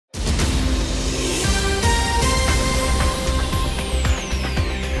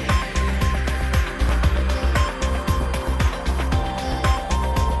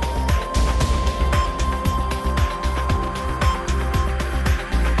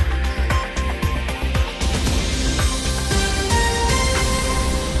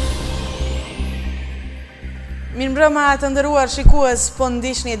Mirëmbrëma të nderuar shikues, po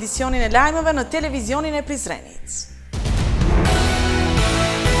ndiqni edicionin e lajmeve në televizionin e Prizrenit.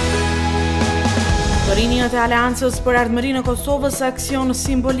 Torinjët e Aleancës për Ardhmërinë e Kosovës aksion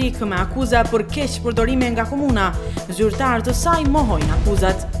simbolik me akuza për keq përdorime nga komuna. Zyrtarët të saj mohojnë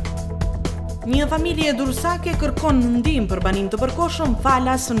akuzat. Një familje dursake kërkon ndihmë për banim të përkohshëm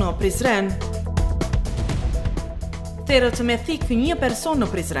falas në Prizren. Therët me thik një person në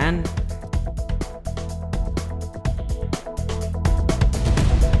Prizren.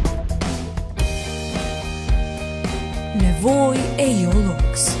 Nevoj e jo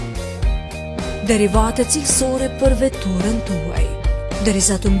luks. Derivate cilësore për veturën tuaj.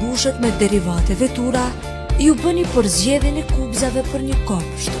 Derisa të mbushet me derivate vetura, ju bëni përzgjedhjen e kubzave për një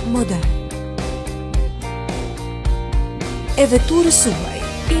kopsht modern. E veturës suaj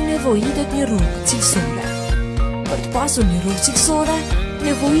i nevojitet një rrugë cilësore. Për të pasur një rrugë cilësore,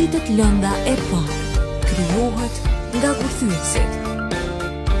 nevojitet lënda e parë, krijohet nga gurthyesit.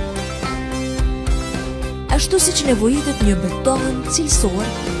 Ashtu si që nevojitet një beton cilësor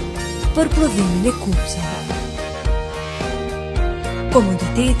për prodhimin e kupsave.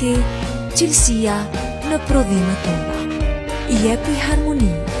 Komoditeti, cilësia në prodhimet tona. I jepi harmoni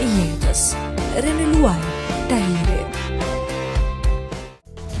e jetës. Reneluaj Tahiri.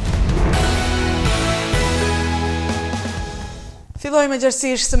 Fillojmë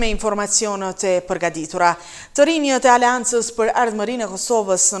gjërësisht me informacionet e përgatitura. Torinjët e Aleancës për Ardhmërinë e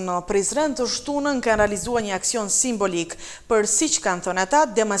Kosovës në Prizren të shtunën kanë realizuar një aksion simbolik për, siç kanë thënë ata,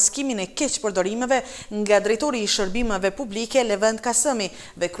 demaskimin e keq përdorimeve nga drejtori i shërbimeve publike Lajmet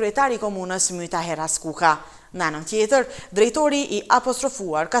dhe kryetari i komunës Mytaher Askuka. Në anën tjetër, drejtori i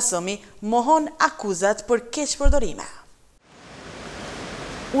apostrofuar Kasëmi mohon akuzat për keq përdorime.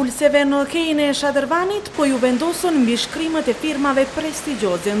 Ulseve në kejin e Shadërvanit po ju vendosën mbi shkrimet e firmave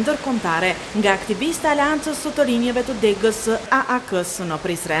prestigjioze ndërkombëtare nga aktivistë Aleancës së Torinjëve të Degës AAK-s në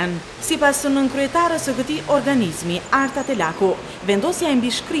Prizren. Sipas nënkryetares së këtij organizmi, Arta Telaku, vendosja e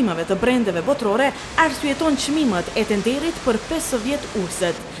mbi shkrimeve të brendeve botrore arsyeton çmimet e tenderit për 50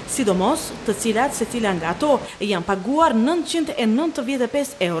 ulset, sidomos të cilat secila nga ato janë paguar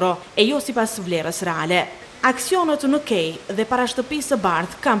 995 euro, e jo sipas vlerës reale. Aksionet në Kej dhe parashtëpisë së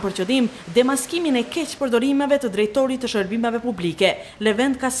bardhë kanë për qëllim demaskimin e keq përdorimeve të drejtorit të shërbimeve publike,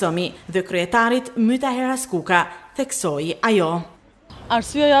 Lajmet Kasëmi, dhe kryetarit Mytaher Askuka, theksoi ajo.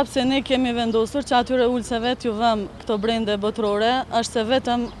 Arsyeja pse ne kemi vendosur që atyre ulseve t'ju vëm këto brende botrore, është se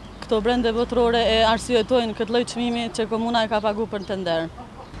vetëm këto brende botrore e arsyetojnë këtë lloj çmimi që komuna e ka pagu për tender.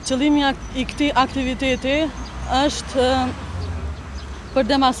 Qëllimi i këtij aktiviteti është për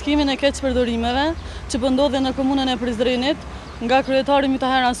demaskimin e keq përdorimeve që ndodhe në komunën e Prizrenit nga kryetari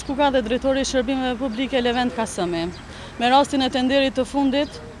Mytaher Askuka dhe drejtori i shërbimeve publike Lajmet Kasëmi, me rastin e tenderit të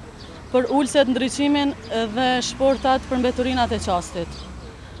fundit për ulset, ndriçimin dhe shportat për mbeturinat e qastit.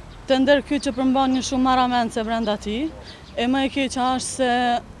 Tender ky që përmban një shumë marramendse brenda tij, e më e keqja është se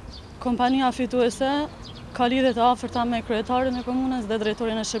kompania fituese ka lidhje të afërta me kryetarin e komunës dhe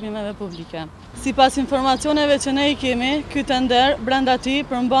drejtorin e shërbimeve publike. Sipas informacioneve që ne i kemi, ky tender brenda tij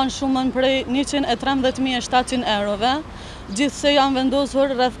përmban shumën prej 113.700 eurove, gjithsej janë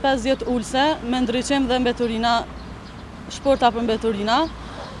vendosur rreth 50 ulse me ndriçim dhe mbeturina, shporta për mbeturina,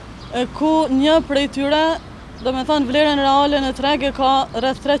 ku një prej tyre, do me thonë vlerën reale në treg e ka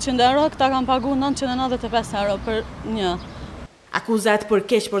rreth 300 euro, këta kanë pagu 995 euro për një. Akuzat për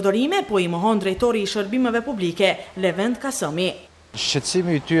keq përdorime po i mohon drejtori i shërbimeve publike, Lajmet Kasëmi.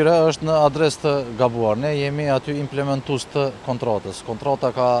 Shqetësimi i tyre është në adresë të gabuar. Ne jemi aty implementues të kontratës. Kontrata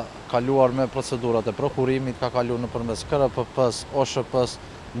ka kaluar me procedurat e prokurimit, ka kaluar nëpërmes KRPP-s, OSHP-s,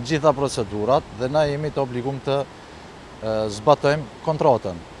 në gjitha procedurat dhe na jemi të obliguar të zbatojmë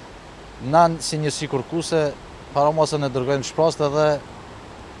kontratën. Na si njësi kërkuese para mosën e dërgojmë shprast edhe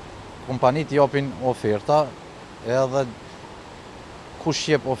kompanit japin oferta, edhe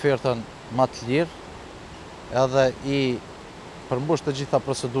kush jep ofertën më të lirë, edhe i përmbush të gjitha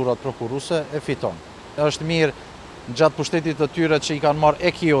procedurat prokuruese e fiton. Është mirë gjatë pushtetit të tyre që i kanë marrë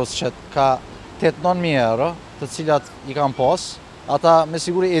ekios që ka 89.000 euro, të cilat i kanë pas, ata me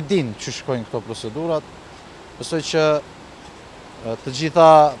siguri e din që shkojnë këto procedurat, besoj që të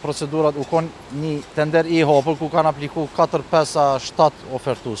gjitha procedurat u konë një tender i hapur ku kanë apliku 4, 5 a 7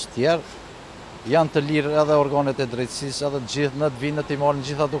 ofertues tjerë, janë të lirë edhe organet e drejtësisë, edhe gjithë në të vinë të i marrën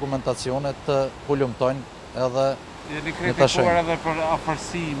gjitha dokumentacionet të hulumtojnë edhe jeni kritikuar edhe për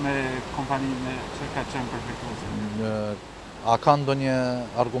afërsi me kompaninë që ka qenë përfituese. A ka ndonjë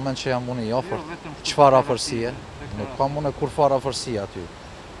argument që jam unë i afërt? Çfarë afërsie? Nuk kam unë kur fare afërsi aty.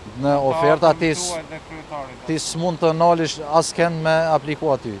 Në oferta ti s'mund të nalish askend me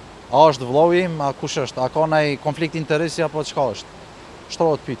apliku aty. A është vllau im, a kush është, a ka ndonjë konflikt interesi apo çka është?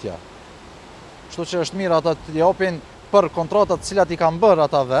 Shtrohet pyetja. Kështu që është mirë ata të japin për kontratat të cilat i kanë bërë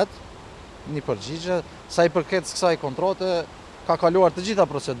ata vetë, një përgjigje, sa i përket kësaj kontrate ka kaluar të gjitha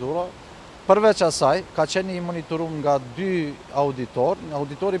procedura. Përveç asaj, ka qenë i monitoruar nga 2 auditor, një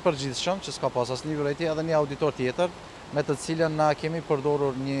auditor i përgjithshëm që s'ka pas asnjë vërejtje edhe një auditor tjetër, me të cilën na kemi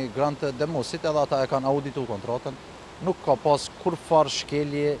përdorur një grant të demosit edhe ata e kanë audituar kontratën. Nuk ka pas kurfar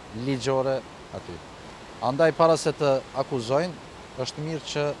shkelje ligjore aty. Andaj para se të akuzojnë, është mirë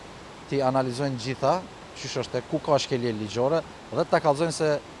që ti analizojnë gjitha, çish është ku ka shkelje ligjore dhe ta kallëzojnë se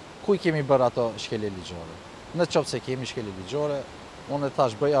ku i kemi bërë ato shkelje ligjore. Në qoftë se kemi shkelje ligjore, unë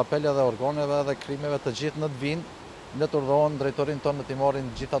thash bëj apel edhe organeve dhe krimeve të gjithë në të vinë, le të urdhërohen drejtorin tonë të marrin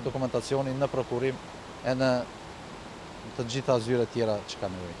gjitha dokumentacionin në prokurim e në të gjitha zyret tjera që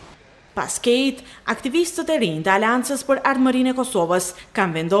ka nevojë. Pas këtij, aktivistët e rinj të Aleancës për Ardhmërinë e Kosovës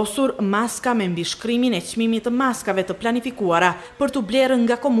kanë vendosur maska me mbishkrimin e çmimit të maskave të planifikuara për t'u blerë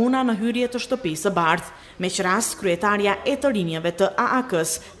nga komuna në hyrje të shtëpisë së bardhë. Me që rast, kryetarja e të rinjeve të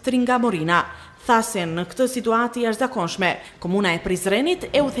AAK-s, Tringa Morina, tha se në këtë situatë jashtëzakonshme, komuna e Prizrenit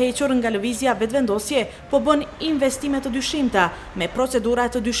e udhëhequr nga lëvizja vetvendosje po bën investime të dyshimta me procedura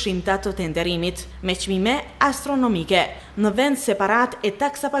të dyshimta të tenderimit, me çmime astronomike, në vend separat e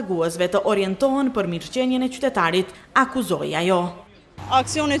taksapaguesve të orientohen për mirëqenien e qytetarit, akuzoi ajo.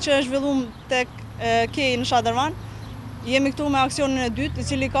 Aksioni që është zhvilluar tek Kej në Shadërvan, jemi këtu me aksionin e dytë, i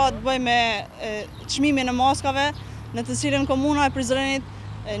cili ka të bëjë me çmimin e maskave, në të cilën komuna e Prizrenit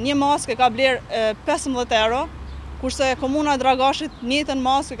një maskë ka blerë 15 euro, kurse komuna e Dragashit njëjtën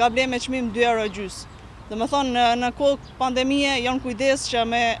maskë ka blerë me çmim 2,5 euro. Dhe më thonë, në kohë pandemie janë kujdes që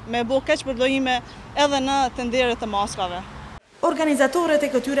me bo keq përdorime edhe në tenderet të maskave. Organizatorët e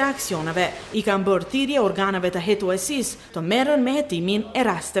këtyre aksioneve i kanë bërë thirrje organeve të hetuesisë të merren me hetimin e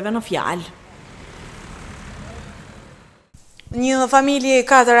rasteve në fjalë. Një familje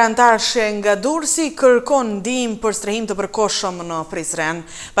 4 antarësh nga Durrësi kërkon ndihmë për strehim të përkohshëm në Prizren.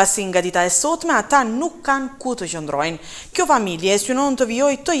 Pasi nga dita e sotme ata nuk kanë ku të qëndrojnë. Kjo familje synon të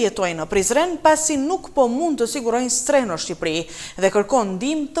vijojë të jetojë në Prizren pasi nuk po mund të sigurojnë streh në Shqipëri dhe kërkon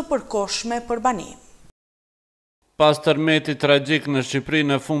ndihmë të përkohshme për bani. Pas tërmetit tragjik në Shqipëri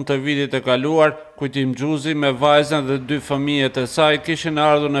në fund të vitit e kaluar, Kujtim Gjuzi me vajzën dhe 2 fëmijët e saj kishin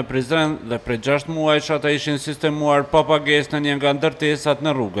ardhur në Prizren dhe prej 6 muajsh ata ishin sistemuar pa pagesë në një nga ndërtesat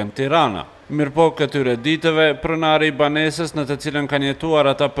në rrugën Tirana. Mirëpo këtyre ditëve, pronari i banesës në të cilën kanë jetuar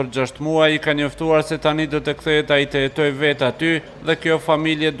ata për 6 muaj i ka njoftuar se tani do të kthehet ai të jetojë vetë aty dhe kjo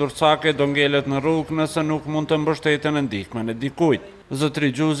familje durrësake do ngelet në rrugë nëse nuk mund të mbështeten në ndihmën e dikujt. Zotri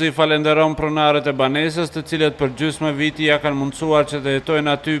Gjuzi falenderon pronarët e banesës të cilët për gjysmë viti ja kanë mundësuar që të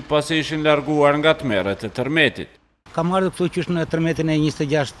jetojnë aty pasi ishin larguar nga tmerret e tërmetit. Kam ardhur këtu qysh në tërmetin e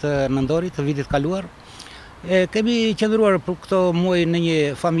 26 nëntorit të vitit kaluar. Kemi qëndruar për këto muaj në një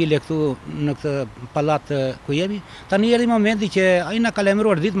familje këtu në këtë pallat ku jemi. Tani erdhi momenti që ai na ka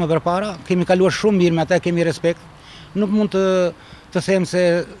lajmëruar ditë më përpara, kemi kaluar shumë mirë me ata, kemi respekt. Nuk mund të them se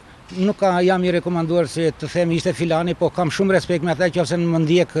nuk jam i rekomanduar se të them ishte filani, po kam shumë respekt me ata qofse më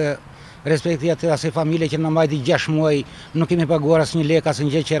ndjek respekti atë asaj familje që na mbajti 6 muaj, nuk kemi paguar asnjë lek,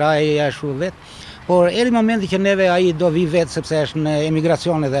 asnjë gjë që raje ashtu vet. Por erdhi momenti që neve ai do vi vet sepse është në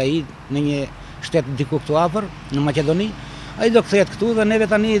emigracion edhe ai në një shtet diku këtu afër, në Maqedoni. Ai do kthehet këtu dhe neve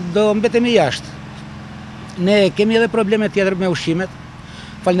tani do mbetemi jashtë. Ne kemi edhe probleme tjetër me ushqimet.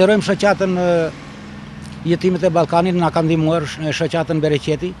 Falenderojmë shoqatën Jetimet e Ballkanit na kanë ndihmuar, shoqatën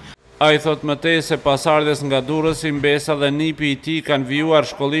Bereqeti. Ai thot më tej se pasardhës nga Durrësi, Mbesa dhe nipi i tij kanë vijuar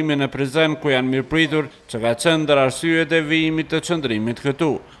shkollimin në Prizren ku janë mirëpritur, që ka qenë ndër arsyet e vijimit të qëndrimit këtu.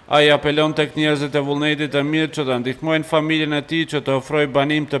 Ai apelon tek njerëzit e vullnetit të mirë që të ndihmojnë familjen e tij që të ofrojë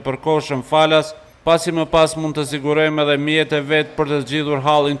banim të përkohshëm falas, pasi më pas mund të sigurojmë edhe mjet e vet për të zgjidhur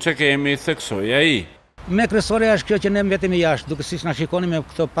hallin që kemi, theksoi ai. Me kryesorja është kjo që ne mbetemi jashtë, duke siç na shikoni me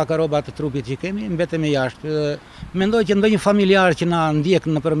këto pak rroba të trupit që kemi, mbetemi jashtë. Mendoj që ndonjë familjar që na ndjek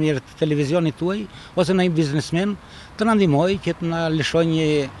nëpërmjet televizionit tuaj ose ndonjë biznesmen të na ndihmojë, që të na lëshojë një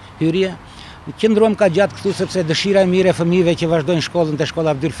hyrje. Qëndruam ka gjatë këtu sepse dëshira e mirë e fëmijëve që vazhdojnë shkollën te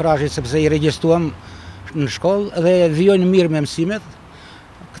shkolla Abdyl Frashi sepse i regjistruam në shkollë dhe vijojnë mirë me mësimet.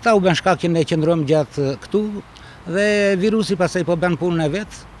 Këta u bën shkak që ne qëndruam gjatë këtu dhe virusi pastaj po bën punën e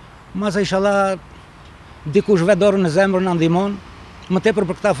vet. Masa inshallah dikush vetë dorën në zemër na ndihmon, më tepër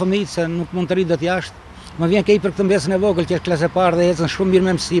për këta fëmijë se nuk mund të rritet jashtë. Më vjen keq për këtë mbesën e vogël që është klasë e parë dhe ecën shumë mirë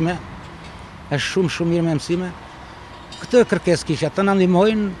me mësime. Është shumë mirë me mësime. Këtë kërkesë kisha, të na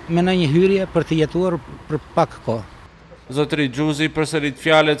ndihmojnë me ndonjë hyrje për të jetuar për pak kohë. Zotëri Gjuzi përsërit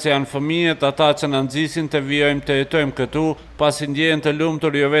fjalët se janë fëmijët ata që na nxisin të vijojmë të jetojmë këtu, pasi ndjehen të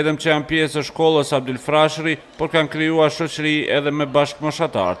lumtur jo vetëm që janë pjesë e shkollës Abdul Frashëri, por kanë krijuar shoqëri edhe me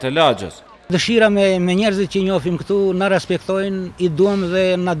bashkëmoshatarët e lagjës. Dëshira me njerëzit që njohim këtu na respektojnë, i duam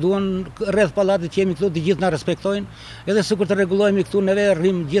dhe na duan rreth pallatit që jemi këtu, të gjithë na respektojnë, edhe sikur të rregullohemi këtu neve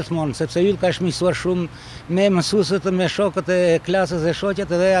rrim gjithmonë, sepse yll ka shmiqësuar shumë me mësuesët, me shokët e klasës e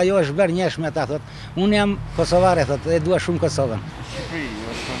shoqet, edhe ajo është bërë njëshme ata thotë. Unë jam kosovare thotë, e dua shumë Kosovën. Shqipëri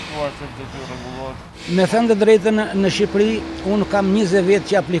është tentuar se të rregullohet. Me thënë të drejtën, në Shqipëri unë kam 20 vjet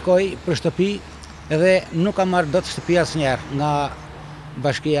që aplikoj për shtëpi edhe nuk kam marrë dot shtëpi asnjëherë nga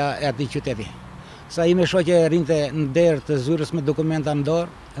bashkia e atij qyteti. Sa ime shoqe rinte në derë të Zyrës me dokumenta në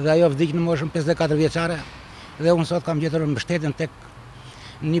dorë dhe ajo vdik në moshën 54 vjeçare dhe unë sot kam gjetur mbështetjen tek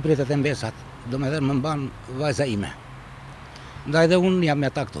niprit e tembesat. Domethënë më mban vajza ime. Ndaj dhe unë jam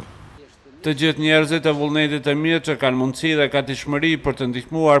me ata këtu. Të gjithë njerëzit e vullnetit të mirë që kanë mundësi dhe gatishmëri për të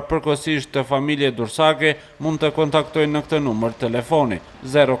ndihmuar përkohësisht të familje dursake mund të kontaktojnë në këtë numër telefoni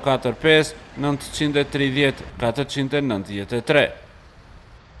 045 930 493.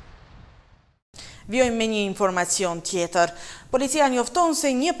 Vjojmë me një informacion tjetër. Policia njofton se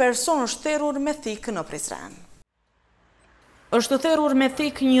një person është therrur me thikë në Prizren. Është therrur me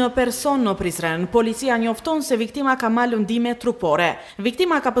thikë një person në Prizren. Policia njofton se viktima ka marrë lëndime trupore.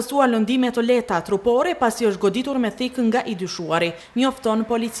 Viktima ka pësuar lëndime të lehta trupore pasi është goditur me thikë nga i dyshuari, njofton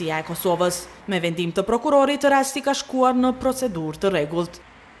Policia e Kosovës. Me vendim të prokurorit, rasti ka shkuar në procedurë të rregullt.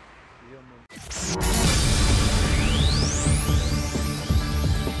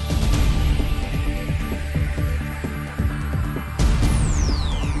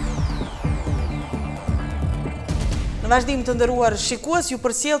 Në vazhdim të nderuar shikues, ju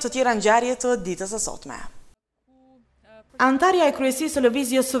përcjell të tjera ngjarje të ditës së sotme. Antarja e kryesisë së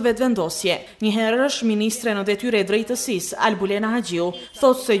lëvizjes së vetëvendosje, një herësh ministre në detyrë e drejtësisë, Albulena Haxhiu,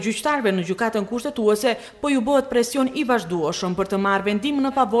 thotë se gjyqtarëve në gjykatën kushtetuese po ju bëhet presion i vazhdueshëm për të marrë vendim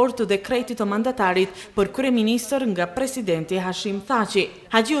në favor të dekretit të mandatarit për kryeministër nga presidenti Hashim Thaçi.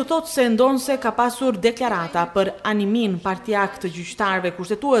 Haxhiu thotë se ndonse ka pasur deklarata për animin partijak të gjyqtarëve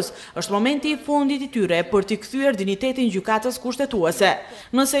kushtetues, është momenti i fundit i tyre për t'i kthyer dinjitetin gjykatës kushtetuese.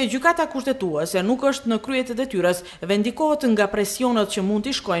 Nëse gjykata kushtetuese nuk është në krye të detyrës, vendikohet nga presionet që mund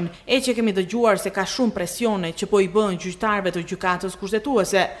t'i shkojnë, e që kemi dëgjuar se ka shumë presione që po i bën gjyqtarëve të gjykatës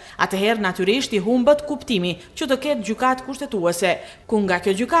kushtetuese. Atëherë natyrisht i humbet kuptimi që të ketë gjykatë kushtetuese, ku nga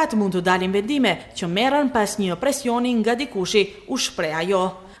kjo gjykatë mund të dalin vendime që merren pas një presioni nga dikushi, u shpreh ajo.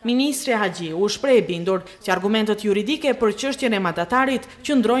 Ministri Haxhiu u shpreh e bindur që argumentet juridike për çështjen e mandatarit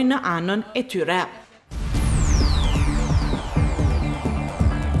qëndrojnë në anën e tyre.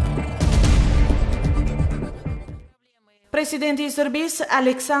 Presidenti i Serbisë,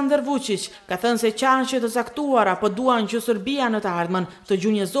 Aleksandar Vučić, ka thënë se qarqe të caktuara po duan që Serbia në të ardhmen të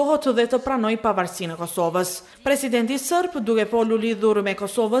gjunjëzohet dhe të pranojë pavarësinë e Kosovës. Presidenti serb, duke folur lidhur me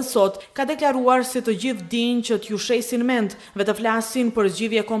Kosovën sot, ka deklaruar se të gjithë dinë që t'ju shesin mend dhe të flasin për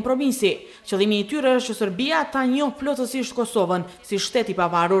zgjidhje kompromisi. Qëllimi i tyre është që Serbia ta njohë plotësisht Kosovën si shtet i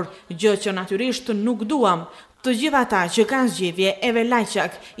pavarur, gjë që natyrisht nuk duam. Të gjithë ata që kanë zgjedhje Eve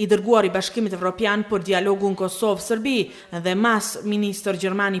Lajçak, i dërguar i Bashkimit Evropian për dialogun Kosovë-Serbi dhe mas ministër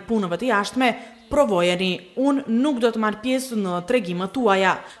gjerman i punëve të jashtme, provojeni, unë nuk do të marr pjesë në tregimet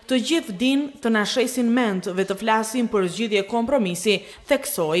tuaja. Të gjithë dinë të na shesin mend dhe të flasin për zgjidhje kompromisi,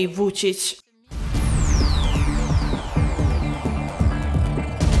 theksoi Vučić.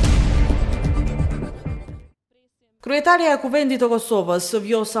 Kryetaria e Kuvendit të Kosovës,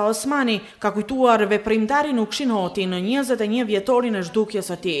 Vjosa Osmani, ka kujtuar veprimtarin Ukshin Hoti në 21 vjetorin e zhdukjes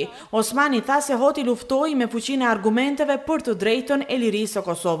së tij. Osmani tha se Hoti luftoi me fuqinë e argumenteve për të drejtën e lirisë së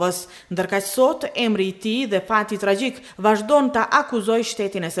Kosovës. Ndërkaq sot, emri i tij dhe fati tragjik vazhdon ta akuzojë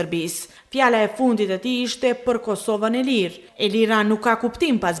shtetin e Serbisë. Fjala e fundit e tij ishte për Kosovën e lirë. E lira nuk ka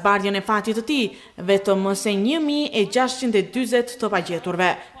kuptim pas bardhjen e fatit të tij, vetëm se 1640 të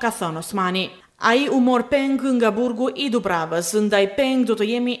pagjeturve, ka thënë Osmani. Ai u mor peng nga burgu i Dubravës, ndaj peng do të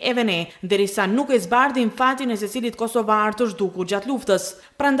jemi edhe ne, derisa nuk e zbardhin fatin e secilit kosovar të zhdukur gjatë luftës.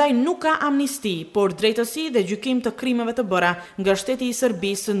 Prandaj nuk ka amnisti, por drejtësi dhe gjykim të krimeve të bëra nga shteti i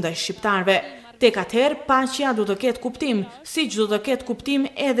Serbisë ndaj shqiptarëve. Tek atëherë paqja do të ketë kuptim, siç do të ketë kuptim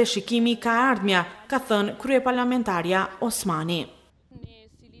edhe shikimi ka ardhmja, ka thënë kryeparlamentarja Osmani.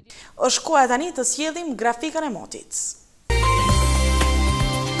 Është koha tani të sjellim grafikën e motit.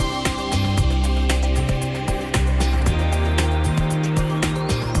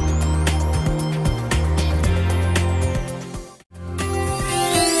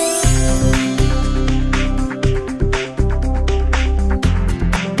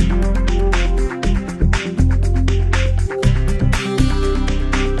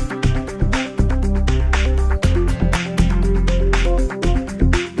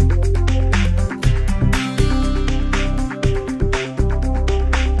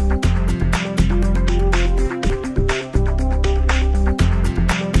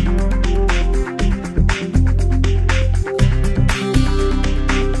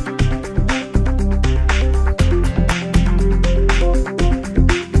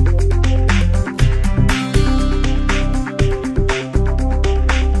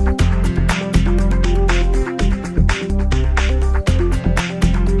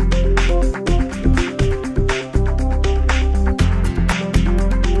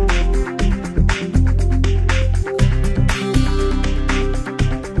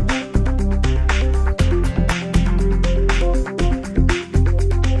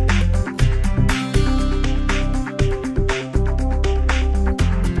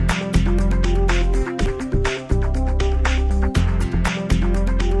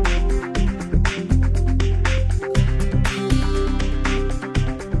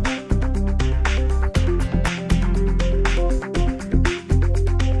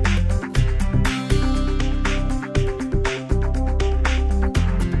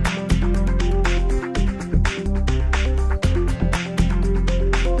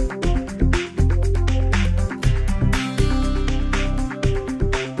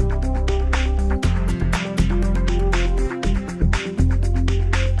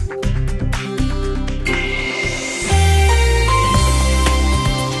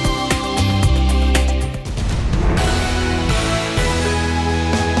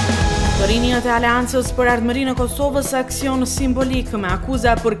 Anët e Aleancës për Ardhmërinë e Kosovës aksion simbolik me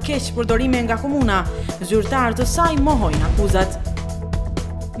akuza për keq përdorime nga komuna. Zyrtarë të saj mohojnë akuzat.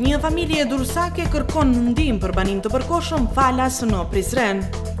 Një familje dursake kërkon ndihmë për banim të përkohshëm falas në Prizren.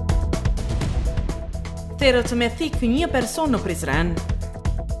 Therët me thik një person në Prizren.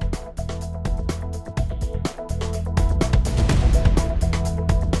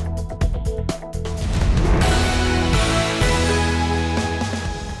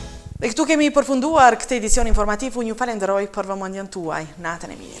 Dhe këtu kemi përfunduar këtë edicion informativ. Unë ju falenderoj për vëmendjen tuaj.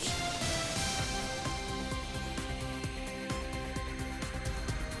 Natën e mirë.